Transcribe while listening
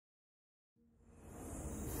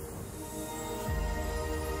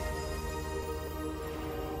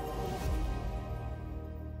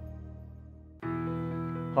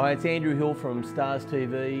Hi, it's Andrew Hill from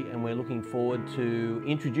STARStv, and we're looking forward to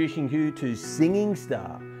introducing you to Singing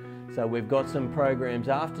Star. So we've got some programs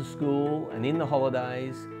after school and in the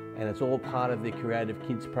holidays, and it's all part of the Creative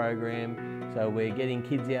Kids program. So we're getting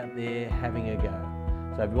kids out there having a go.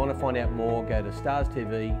 So if you want to find out more, go to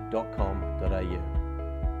STARStv.com.au.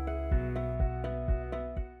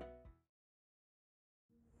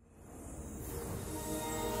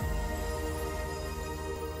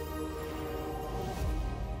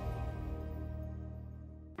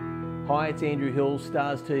 Hi, it's Andrew Hill,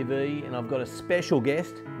 STARStv, and I've got a special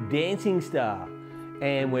guest, Dancing Star.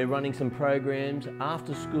 And we're running some programs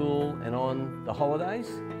after school and on the holidays.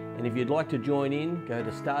 And if you'd like to join in, go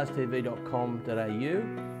to StarStv.com.au,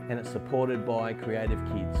 and it's supported by Creative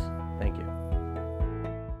Kids. Thank you.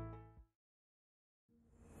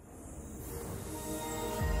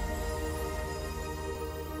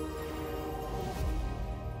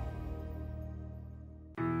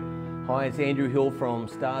 Hi, it's Andrew Hill from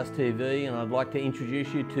StarStv, and I'd like to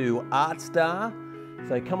introduce you to STAR.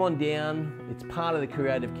 So come on down, it's part of the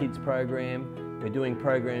Creative Kids program. We're doing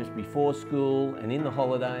programs before school and in the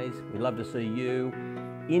holidays. We'd love to see you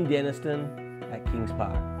in Denniston at Kings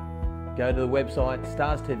Park. Go to the website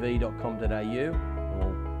starstv.com.au and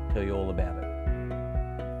we'll tell you all about it.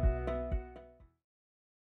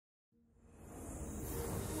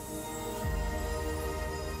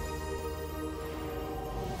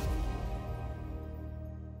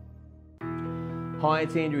 Hi,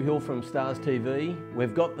 it's Andrew Hill from StarStv.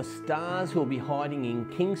 We've got the stars who'll be hiding in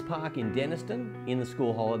Kings Park in Denniston in the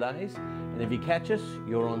school holidays. And if you catch us,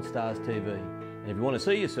 you're on StarStv. And if you want to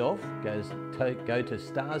see yourself, go to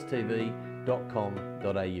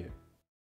starstv.com.au.